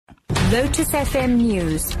Lotus FM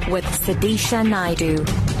News with Sadisha Naidu.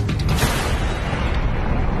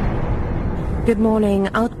 Good morning.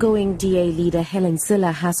 Outgoing DA leader Helen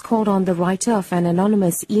Zille has called on the writer of an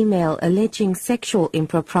anonymous email alleging sexual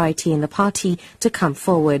impropriety in the party to come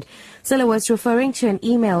forward. Zille was referring to an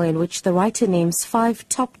email in which the writer names 5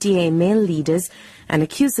 top DA male leaders and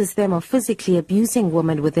accuses them of physically abusing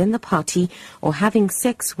women within the party or having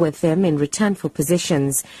sex with them in return for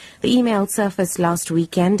positions. The email surfaced last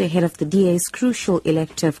weekend ahead of the DA's crucial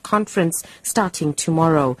elective conference starting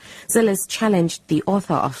tomorrow. Zille's challenged the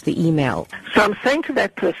author of the email. So I'm saying to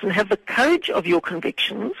that person, have the courage of your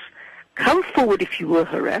convictions, come forward if you were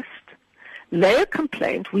harassed, lay a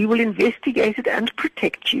complaint, we will investigate it and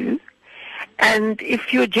protect you, and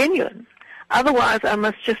if you're genuine. Otherwise, I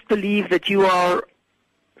must just believe that you are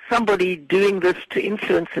somebody doing this to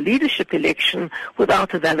influence a leadership election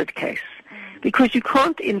without a valid case, because you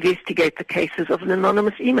can't investigate the cases of an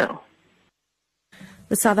anonymous email.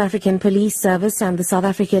 The South African Police Service and the South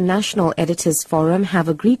African National Editors Forum have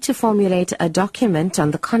agreed to formulate a document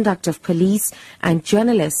on the conduct of police and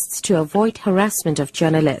journalists to avoid harassment of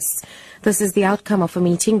journalists. This is the outcome of a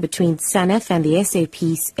meeting between SANEF and the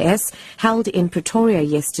SAPS held in Pretoria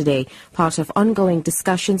yesterday, part of ongoing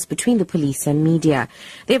discussions between the police and media.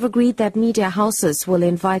 They've agreed that media houses will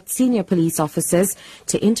invite senior police officers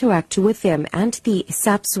to interact with them, and the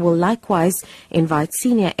SAPS will likewise invite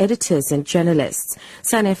senior editors and journalists.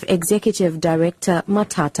 SANEF Executive Director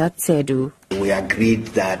Matata Tsedu. We agreed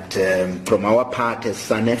that from our part as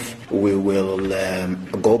SANEF, we will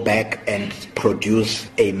go back and produce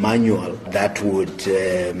a manual that would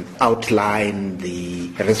outline the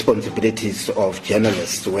responsibilities of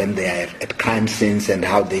journalists when they are at crime scenes and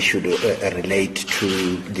how they should relate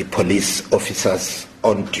to the police officers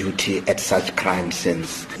on duty at such crime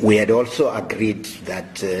scenes. We had also agreed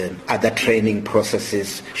that other training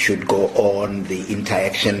processes should go on, the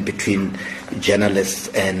interaction between journalists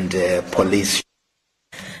and police.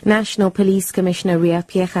 National Police Commissioner Ria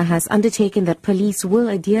Piecha has undertaken that police will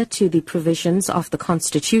adhere to the provisions of the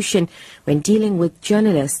Constitution when dealing with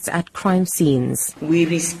journalists at crime scenes. We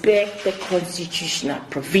respect the constitutional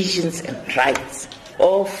provisions and rights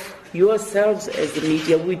of yourselves as the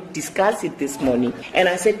media. We discussed it this morning, and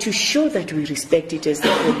I said to show that we respect it as the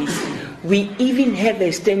police, we even have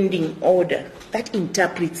a standing order that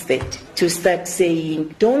interprets that, to start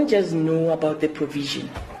saying, don't just know about the provision,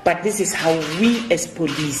 but this is how we as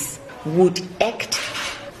police would act,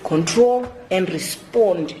 control and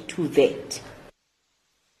respond to that.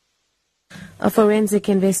 A forensic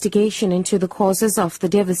investigation into the causes of the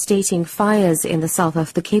devastating fires in the south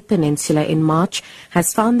of the Cape Peninsula in March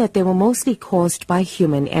has found that they were mostly caused by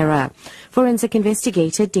human error. Forensic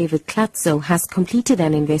investigator David Klatzo has completed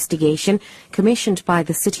an investigation commissioned by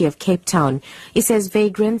the City of Cape Town. He says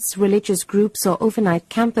vagrants, religious groups or overnight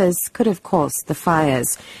campers could have caused the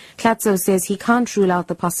fires. Klatzo says he can't rule out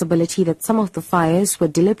the possibility that some of the fires were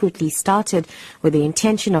deliberately started with the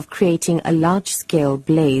intention of creating a large-scale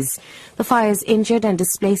blaze. The fires injured and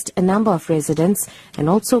displaced a number of residents and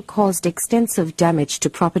also caused extensive damage to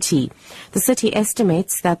property. The city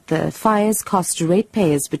estimates that the fires cost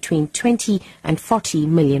ratepayers between 20 and 40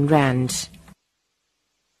 million rand.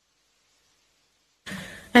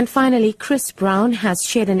 And finally, Chris Brown has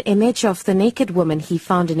shared an image of the naked woman he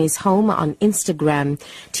found in his home on Instagram.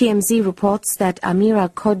 TMZ reports that Amira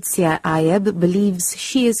Kodsia Ayeb believes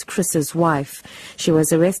she is Chris's wife. She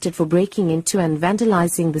was arrested for breaking into and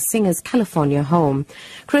vandalizing the singer's California home.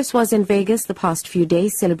 Chris was in Vegas the past few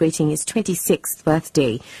days celebrating his 26th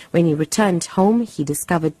birthday. When he returned home, he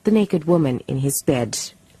discovered the naked woman in his bed.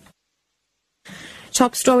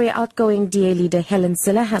 Top story: outgoing DA leader Helen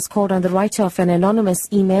Zille has called on the writer of an anonymous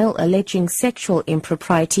email alleging sexual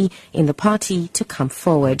impropriety in the party to come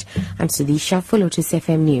forward. I'm Sadisha for Lotus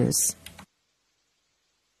FM News.